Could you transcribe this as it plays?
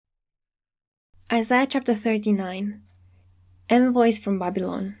Isaiah chapter 39. Envoys from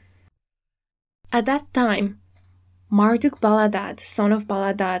Babylon. At that time, Marduk-Baladad, son of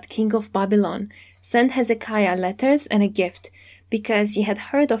Baladad, king of Babylon, sent Hezekiah letters and a gift because he had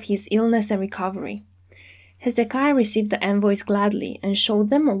heard of his illness and recovery. Hezekiah received the envoys gladly and showed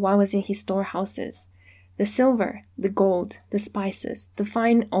them what was in his storehouses: the silver, the gold, the spices, the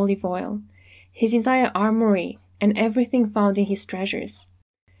fine olive oil, his entire armory, and everything found in his treasures.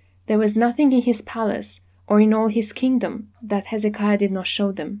 There was nothing in his palace or in all his kingdom that Hezekiah did not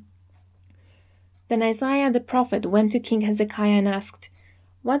show them. Then Isaiah the prophet went to King Hezekiah and asked,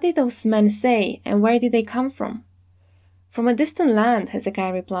 "What did those men say, and where did they come from?" "From a distant land,"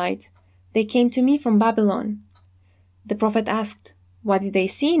 Hezekiah replied. "They came to me from Babylon." The prophet asked, "What did they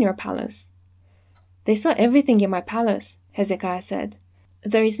see in your palace?" "They saw everything in my palace," Hezekiah said.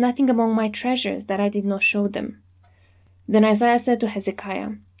 "There is nothing among my treasures that I did not show them." Then Isaiah said to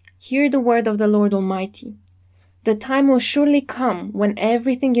Hezekiah, "Hear the word of the Lord Almighty. The time will surely come when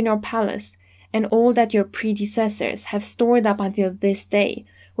everything in your palace and all that your predecessors have stored up until this day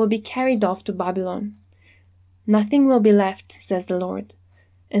will be carried off to Babylon. Nothing will be left, says the Lord.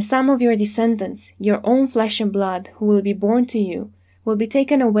 And some of your descendants, your own flesh and blood, who will be born to you, will be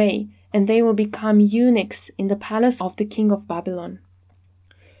taken away, and they will become eunuchs in the palace of the king of Babylon."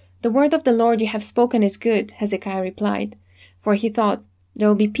 "The word of the Lord you have spoken is good," Hezekiah replied, for he thought, "There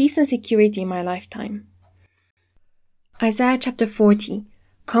will be peace and security in my lifetime." Isaiah chapter 40.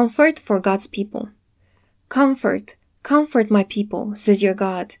 Comfort for God's people. "Comfort, comfort my people, says your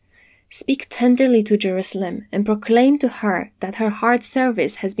God. Speak tenderly to Jerusalem and proclaim to her that her hard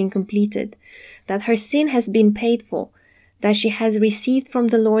service has been completed, that her sin has been paid for, that she has received from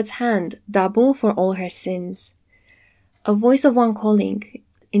the Lord's hand double for all her sins. A voice of one calling,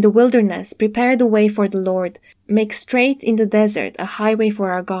 in the wilderness, prepare the way for the Lord. Make straight in the desert a highway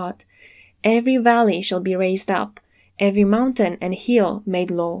for our God. Every valley shall be raised up, every mountain and hill made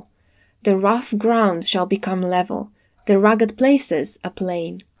low. The rough ground shall become level, the rugged places a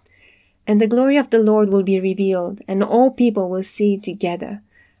plain. And the glory of the Lord will be revealed, and all people will see it together,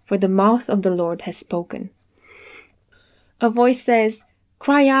 for the mouth of the Lord has spoken." A voice says,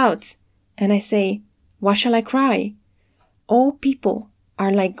 "Cry out." And I say, "What shall I cry?" All people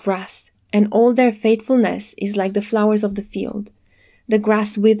are like grass, and all their faithfulness is like the flowers of the field. The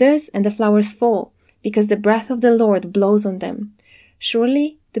grass withers and the flowers fall, because the breath of the Lord blows on them.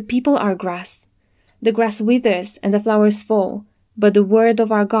 Surely the people are grass. The grass withers and the flowers fall, but the word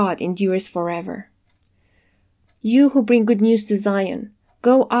of our God endures forever. You who bring good news to Zion,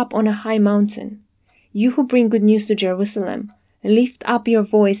 go up on a high mountain. You who bring good news to Jerusalem, lift up your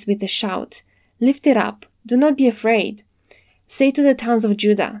voice with a shout. Lift it up, do not be afraid. Say to the towns of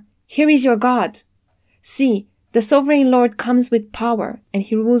Judah, "Here is your God." See, the sovereign Lord comes with power, and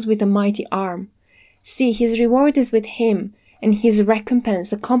he rules with a mighty arm. See, his reward is with him, and his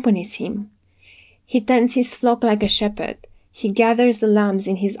recompense accompanies him. He tends his flock like a shepherd. He gathers the lambs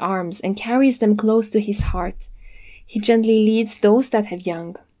in his arms and carries them close to his heart. He gently leads those that have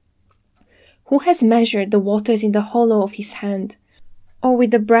young. Who has measured the waters in the hollow of his hand, or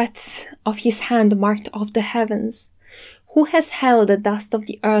with the breadth of his hand marked off the heavens? Who has held the dust of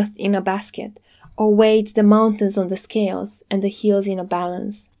the earth in a basket, or weighed the mountains on the scales and the hills in a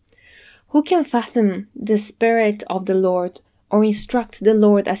balance? Who can fathom the Spirit of the Lord, or instruct the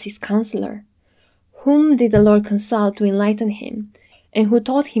Lord as his counselor? Whom did the Lord consult to enlighten him, and who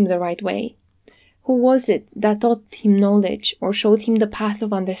taught him the right way? Who was it that taught him knowledge, or showed him the path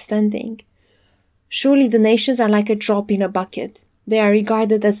of understanding? Surely the nations are like a drop in a bucket. They are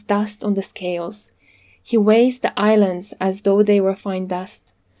regarded as dust on the scales. He weighs the islands as though they were fine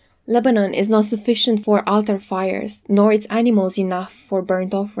dust. Lebanon is not sufficient for altar fires, nor its animals enough for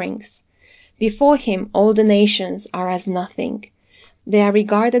burnt offerings. Before him all the nations are as nothing. They are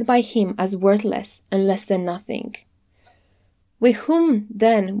regarded by him as worthless and less than nothing. With whom,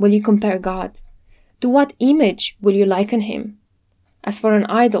 then, will you compare God? To what image will you liken him? As for an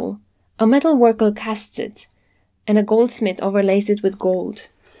idol, a metal worker casts it, and a goldsmith overlays it with gold,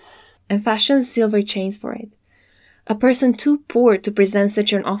 and fashions silver chains for it. A person too poor to present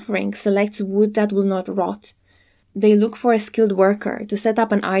such an offering selects wood that will not rot. They look for a skilled worker to set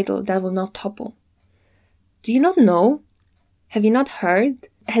up an idol that will not topple. Do you not know? Have you not heard?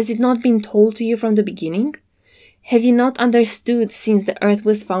 Has it not been told to you from the beginning? Have you not understood since the earth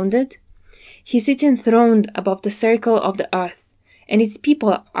was founded? He sits enthroned above the circle of the earth, and its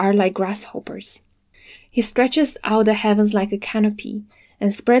people are like grasshoppers. He stretches out the heavens like a canopy,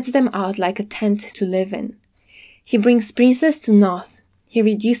 and spreads them out like a tent to live in. He brings princes to naught. He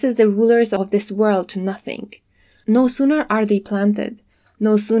reduces the rulers of this world to nothing. No sooner are they planted,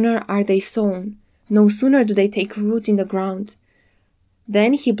 no sooner are they sown, No sooner do they take root in the ground.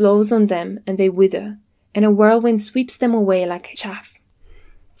 Then he blows on them, and they wither, and a whirlwind sweeps them away like chaff.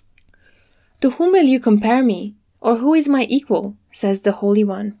 To whom will you compare me, or who is my equal? Says the Holy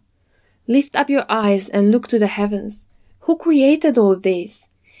One. Lift up your eyes and look to the heavens. Who created all this?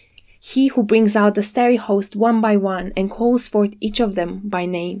 He who brings out the starry host one by one and calls forth each of them by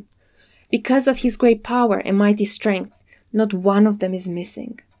name. Because of his great power and mighty strength, not one of them is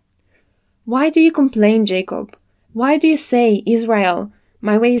missing. Why do you complain, Jacob? Why do you say, Israel,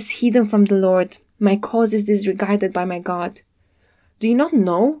 my way is hidden from the Lord, my cause is disregarded by my God? Do you not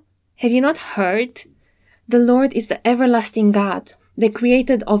know? Have you not heard? The Lord is the everlasting God, the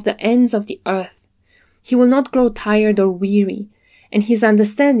creator of the ends of the earth. He will not grow tired or weary, and his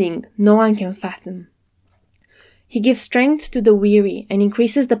understanding no one can fathom. He gives strength to the weary and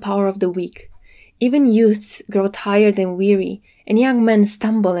increases the power of the weak. Even youths grow tired and weary, and young men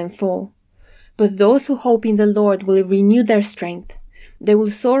stumble and fall. But those who hope in the Lord will renew their strength. They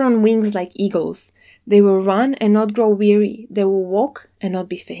will soar on wings like eagles. They will run and not grow weary. They will walk and not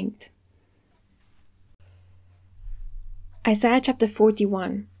be faint. Isaiah chapter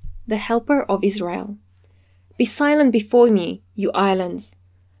 41. The Helper of Israel. Be silent before me, you islands.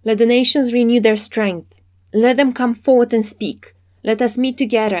 Let the nations renew their strength. Let them come forth and speak. Let us meet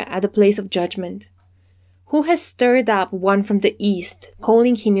together at the place of judgment. Who has stirred up one from the east,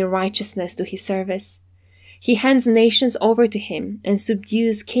 calling him in righteousness to his service? He hands nations over to him and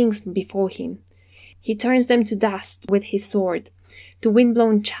subdues kings before him. He turns them to dust with his sword, to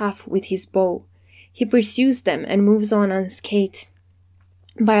wind-blown chaff with his bow. He pursues them and moves on unscathed,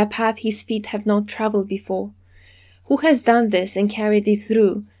 by a path his feet have not traveled before. Who has done this and carried it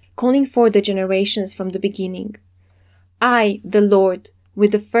through, calling forth the generations from the beginning? I, the Lord,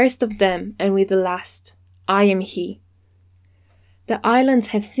 with the first of them and with the last, I am he. The islands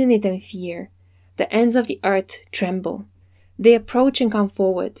have seen it and fear. The ends of the earth tremble. They approach and come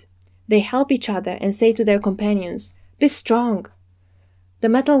forward. They help each other and say to their companions, Be strong. The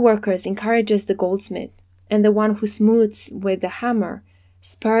metal workers encourages the goldsmith, and the one who smooths with the hammer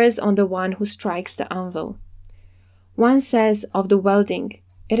spurs on the one who strikes the anvil. One says of the welding,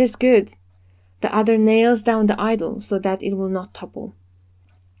 It is good. The other nails down the idol so that it will not topple.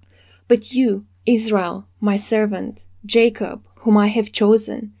 But you, Israel, my servant, Jacob, whom I have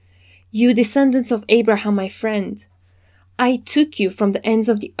chosen, you descendants of Abraham, my friend, I took you from the ends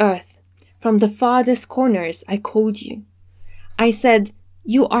of the earth. From the farthest corners I called you. I said,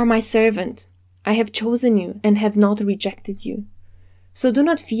 You are my servant. I have chosen you and have not rejected you. So do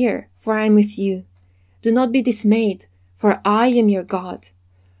not fear, for I am with you. Do not be dismayed, for I am your God.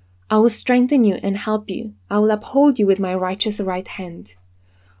 I will strengthen you and help you. I will uphold you with my righteous right hand.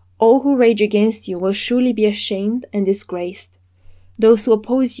 All who rage against you will surely be ashamed and disgraced. Those who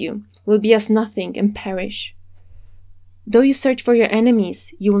oppose you will be as nothing and perish. Though you search for your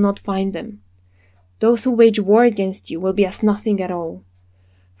enemies, you will not find them. Those who wage war against you will be as nothing at all.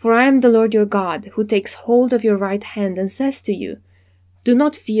 For I am the Lord your God, who takes hold of your right hand and says to you, Do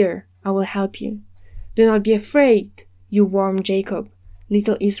not fear, I will help you. Do not be afraid, you worm Jacob,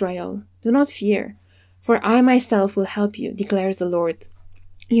 little Israel. Do not fear, for I myself will help you, declares the Lord,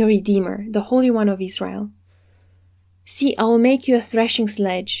 your Redeemer, the Holy One of Israel. See, I will make you a threshing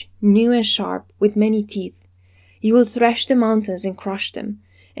sledge, new and sharp, with many teeth. You will thresh the mountains and crush them,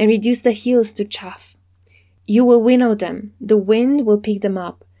 and reduce the hills to chaff. You will winnow them, the wind will pick them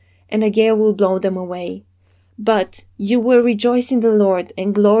up, and a gale will blow them away. But you will rejoice in the Lord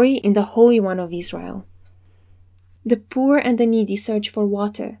and glory in the Holy One of Israel. The poor and the needy search for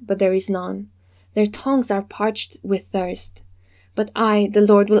water, but there is none. Their tongues are parched with thirst. But I, the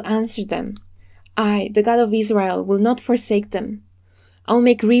Lord, will answer them. I, the God of Israel, will not forsake them. I will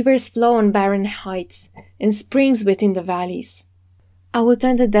make rivers flow on barren heights, and springs within the valleys. I will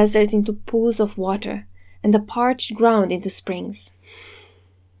turn the desert into pools of water, and the parched ground into springs.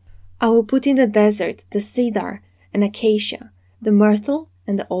 I will put in the desert the cedar and acacia, the myrtle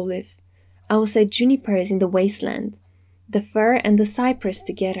and the olive. I will set junipers in the wasteland, the fir and the cypress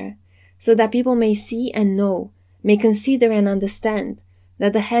together, so that people may see and know, may consider and understand,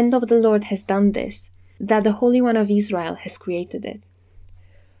 that the hand of the Lord has done this, that the Holy One of Israel has created it.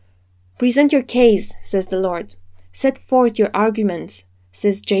 Present your case, says the Lord. Set forth your arguments,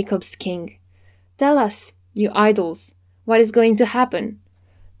 says Jacob's King. Tell us, you idols, what is going to happen.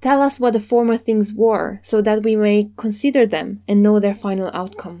 Tell us what the former things were, so that we may consider them and know their final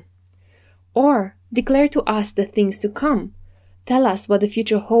outcome. Or declare to us the things to come. Tell us what the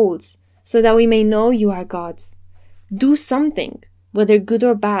future holds, so that we may know you are gods. Do something, whether good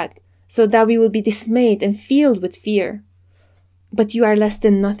or bad, so that we will be dismayed and filled with fear. But you are less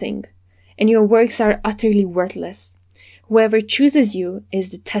than nothing, and your works are utterly worthless. Whoever chooses you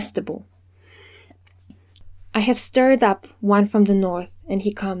is detestable. I have stirred up one from the north, and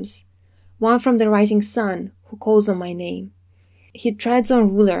he comes, one from the rising sun, who calls on my name. He treads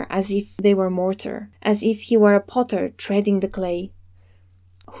on ruler as if they were mortar, as if he were a potter treading the clay.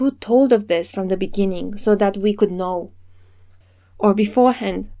 Who told of this from the beginning, so that we could know? Or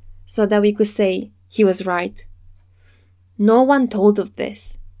beforehand, so that we could say, he was right? No one told of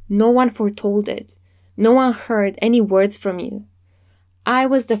this. No one foretold it. No one heard any words from you. I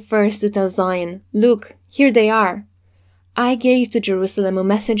was the first to tell Zion, look, here they are. I gave to Jerusalem a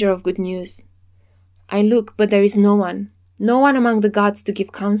messenger of good news. I look, but there is no one among the gods to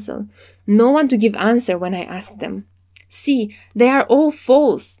give counsel, no one to give answer when I ask them. See, they are all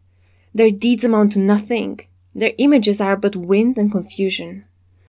false. Their deeds amount to nothing. Their images are but wind and confusion.